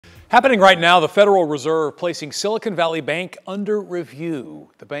Happening right now, the Federal Reserve placing Silicon Valley Bank under review.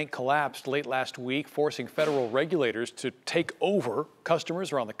 The bank collapsed late last week, forcing federal regulators to take over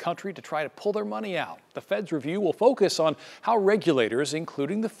customers around the country to try to pull their money out. The Fed's review will focus on how regulators,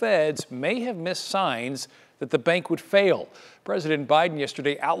 including the Feds, may have missed signs that the bank would fail. President Biden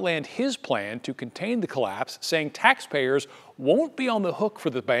yesterday outlined his plan to contain the collapse, saying taxpayers won't be on the hook for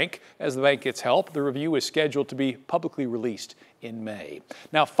the bank as the bank gets help. The review is scheduled to be publicly released in May.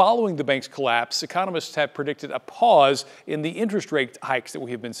 Now, following the bank's collapse, economists have predicted a pause in the interest rate hikes that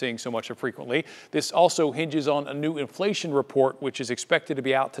we have been seeing so much of frequently. This also hinges on a new inflation report, which is expected to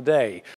be out today.